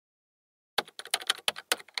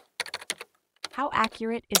How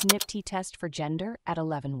accurate is NIPT test for gender at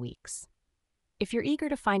 11 weeks? If you're eager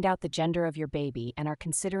to find out the gender of your baby and are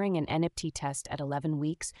considering an NIPT test at 11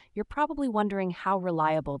 weeks, you're probably wondering how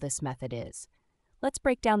reliable this method is. Let's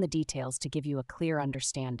break down the details to give you a clear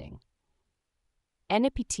understanding.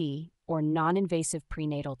 NIPT, or non-invasive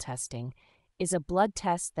prenatal testing, is a blood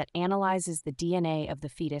test that analyzes the DNA of the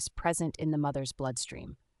fetus present in the mother's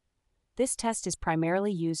bloodstream. This test is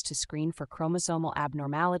primarily used to screen for chromosomal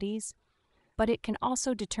abnormalities, but it can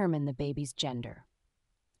also determine the baby's gender.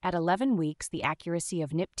 At 11 weeks, the accuracy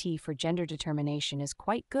of NIPT for gender determination is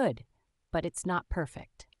quite good, but it's not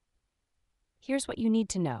perfect. Here's what you need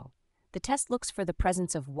to know. The test looks for the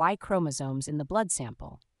presence of Y chromosomes in the blood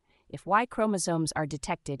sample. If Y chromosomes are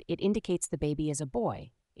detected, it indicates the baby is a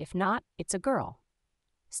boy. If not, it's a girl.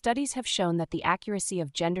 Studies have shown that the accuracy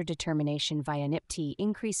of gender determination via NIPT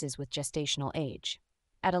increases with gestational age.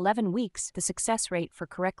 At 11 weeks, the success rate for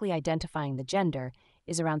correctly identifying the gender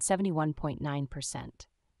is around 71.9%.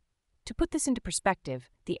 To put this into perspective,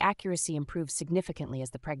 the accuracy improves significantly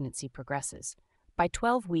as the pregnancy progresses. By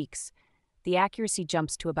 12 weeks, the accuracy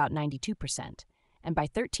jumps to about 92%, and by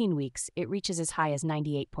 13 weeks, it reaches as high as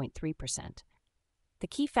 98.3%. The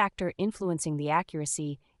key factor influencing the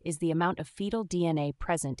accuracy is the amount of fetal DNA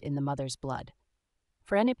present in the mother's blood.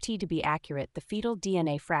 For NIPT to be accurate, the fetal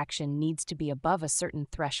DNA fraction needs to be above a certain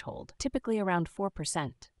threshold, typically around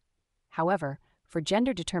 4%. However, for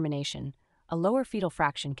gender determination, a lower fetal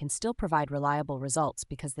fraction can still provide reliable results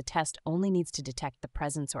because the test only needs to detect the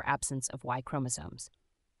presence or absence of Y chromosomes.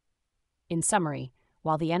 In summary,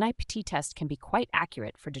 while the NIPT test can be quite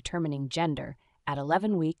accurate for determining gender, at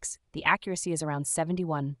 11 weeks, the accuracy is around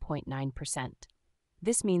 71.9%.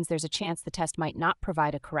 This means there's a chance the test might not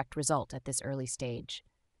provide a correct result at this early stage.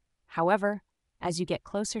 However, as you get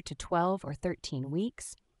closer to 12 or 13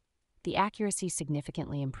 weeks, the accuracy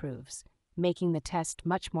significantly improves, making the test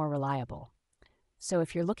much more reliable. So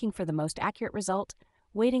if you're looking for the most accurate result,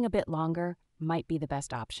 waiting a bit longer might be the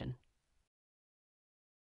best option.